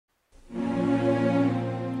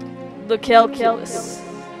The calculus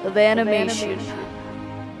of animation.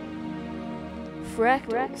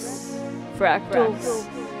 Fractals. Fractals.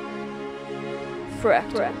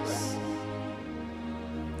 Fractals.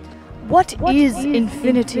 What is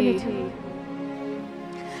infinity?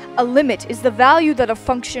 A limit is the value that a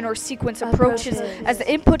function or sequence approaches as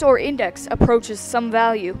the input or index approaches some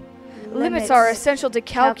value. Limits are essential to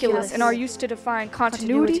calculus and are used to define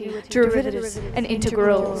continuity, derivatives, and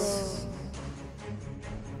integrals.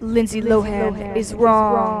 Lindsay Lohan is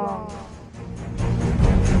wrong.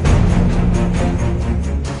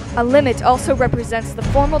 A limit also represents the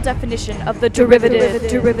formal definition of the derivative,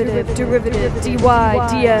 dy,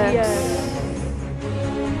 dx.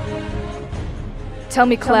 Tell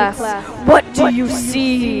me, class, what do you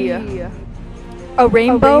see? A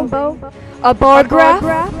rainbow? A bar graph?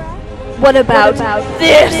 What about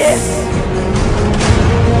this?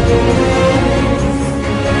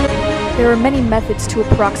 There are many methods to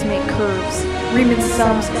approximate curves. Riemann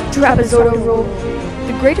sums, trapezoidal rule.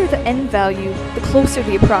 The greater the n value, the closer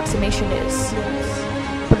the approximation is.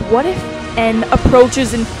 But what if n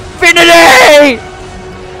approaches infinity?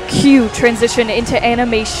 Cue transition into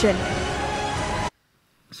animation.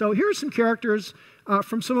 So here are some characters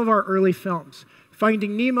from some of our early films.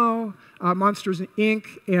 Finding Nemo, Monsters, Inc.,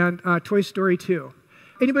 and Toy Story 2.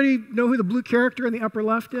 Anybody know who the blue character in the upper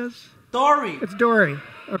left is? Dory. It's Dory.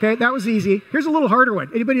 Okay, that was easy. Here's a little harder one.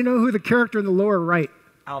 Anybody know who the character in the lower right?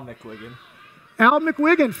 Al McWiggin. Al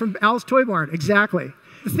McWiggin from Al's Toy Barn, exactly.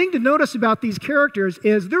 The thing to notice about these characters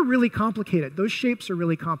is they're really complicated. Those shapes are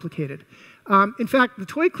really complicated. In fact, the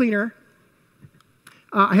toy cleaner,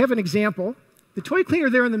 I have an example. The toy cleaner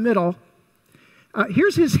there in the middle,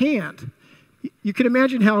 here's his hand. You can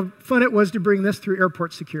imagine how fun it was to bring this through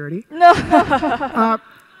airport security. No.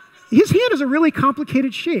 His hand is a really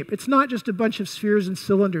complicated shape. It's not just a bunch of spheres and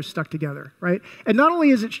cylinders stuck together, right? And not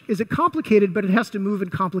only is it complicated, but it has to move in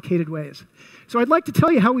complicated ways. So I'd like to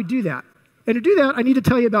tell you how we do that. And to do that, I need to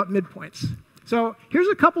tell you about midpoints. So here's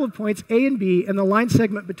a couple of points, A and B, and the line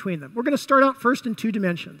segment between them. We're going to start out first in 2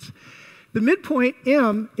 dimensions. The midpoint,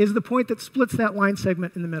 M, is the point that splits that line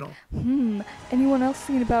segment in the middle. Anyone else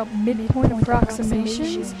thinking about midpoint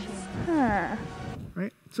approximations? Huh.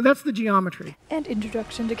 Right? So that's the geometry. And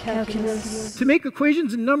introduction to calculus. To make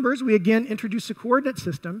equations and numbers, we again introduce a coordinate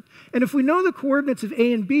system. And if we know the coordinates of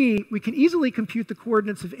A and B, we can easily compute the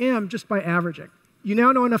coordinates of M just by averaging. You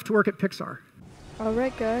now know enough to work at Pixar. All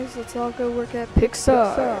right, guys, let's all go work at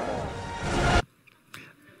Pixar. Let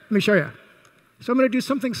me show you. So I'm going to do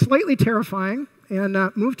something slightly terrifying and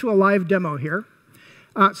move to a live demo here.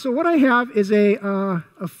 So what I have is a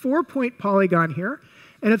 4-point polygon here,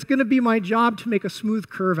 and it's going to be my job to make a smooth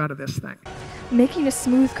curve out of this thing. Making a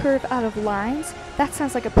smooth curve out of lines? That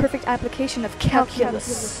sounds like a perfect application of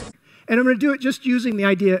calculus. And I'm going to do it just using the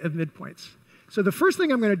idea of midpoints. So the first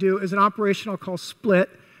thing I'm going to do is an operation I'll call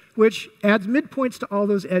split, which adds midpoints to all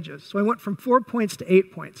those edges. So I went from 4 points to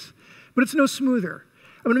 8 points. But it's no smoother.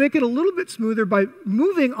 I'm going to make it a little bit smoother by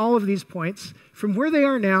moving all of these points from where they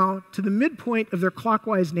are now to the midpoint of their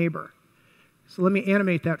clockwise neighbor. So let me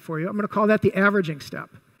animate that for you. I'm going to call that the averaging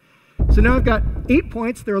step. So now I've got 8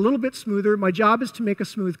 points. They're a little bit smoother. My job is to make a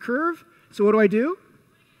smooth curve. So what do?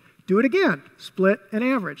 Do it again. Split and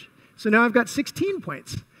average. So now I've got 16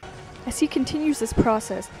 points. As he continues this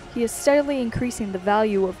process, he is steadily increasing the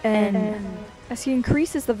value of n. As he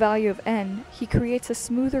increases the value of n, he creates a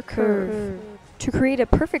smoother curve. To create a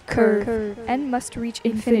perfect curve, n must reach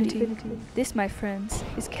infinity. This, my friends,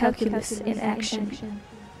 is calculus in action.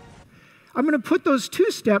 I'm going to put those 2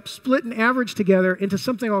 steps, split and average, together into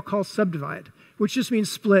something I'll call subdivide, which just means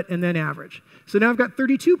split and then average. So now I've got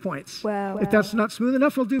 32 points. Wow. If that's not smooth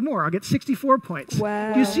enough, I'll do more. I'll get 64 points.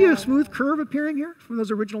 Wow. Do you see a smooth curve appearing here from those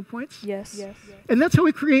original points? Yes. And that's how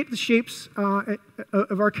we create the shapes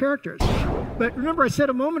of our characters. But remember, I said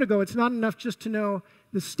a moment ago, it's not enough just to know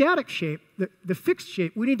the static shape, the fixed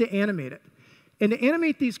shape. We need to animate it. And to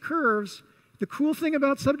animate these curves, the cool thing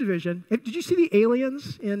about subdivision, did you see the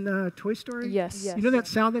aliens in Toy Story? Yes. You know that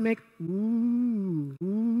sound they make? Ooh,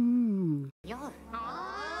 ooh.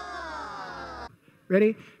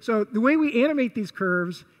 Ready? So the way we animate these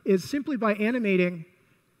curves is simply by animating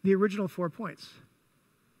the original 4 points.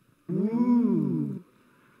 Ooh.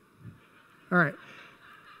 All right.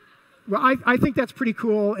 Well, I think that's pretty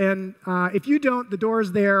cool, and if you don't, the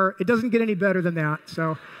door's there. It doesn't get any better than that.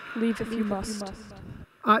 So leave if you must.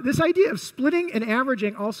 This idea of splitting and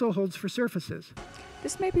averaging also holds for surfaces.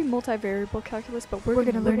 This may be multivariable calculus, but we're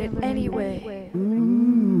going to learn it anyway.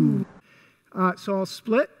 Ooh. So I'll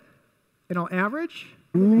split, and I'll average,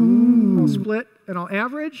 I'll split and I'll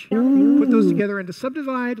average, put those together into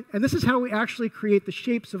subdivide, and this is how we actually create the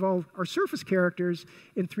shapes of all our surface characters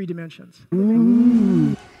in 3 dimensions.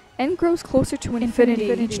 N grows closer to infinity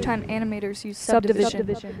each time animators use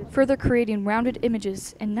subdivision, further creating rounded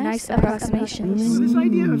images and nice approximations. So this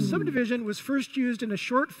idea of subdivision was first used in a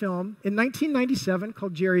short film in 1997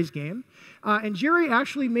 called Jerry's Game, and Jerry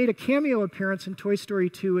actually made a cameo appearance in Toy Story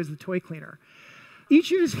 2 as the toy cleaner.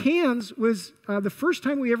 Each of his hands was the first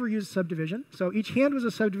time we ever used subdivision. So each hand was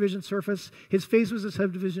a subdivision surface. His face was a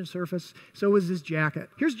subdivision surface. So was his jacket.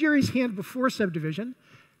 Here's Jerry's hand before subdivision.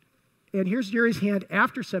 And here's Jerry's hand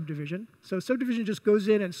after subdivision. So subdivision just goes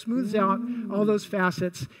in and smooths out all those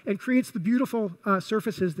facets and creates the beautiful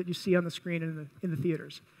surfaces that you see on the screen in the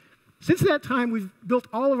theaters. Since that time, we've built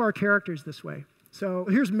all of our characters this way. So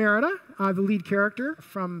here's Merida, the lead character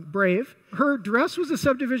from Brave. Her dress was a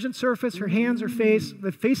subdivision surface, her hands, her face,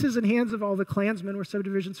 the faces and hands of all the Klansmen were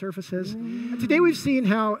subdivision surfaces. Today we've seen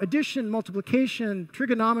how addition, multiplication,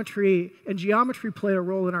 trigonometry, and geometry play a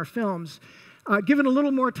role in our films. Given a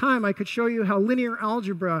little more time, I could show you how linear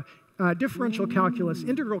algebra, differential calculus,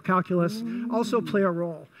 integral calculus also play a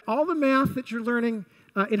role. All the math that you're learning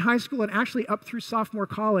in high school and actually up through sophomore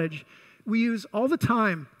college, we use all the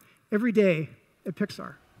time, every day, at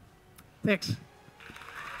Pixar. Thanks.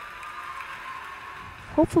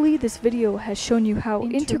 Hopefully this video has shown you how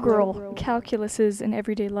integral calculus is in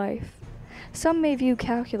everyday life. Some may view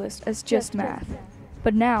calculus as just math,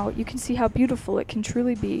 but now you can see how beautiful it can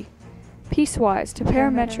truly be. Piecewise, to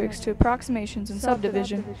parametrics, to approximations and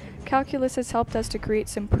subdivision, calculus has helped us to create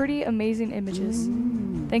some pretty amazing images.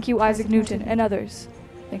 Thank you, Isaac Newton, and others.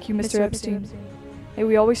 Thank you, Mr. Epstein. May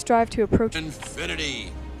we always strive to approach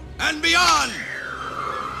infinity and beyond!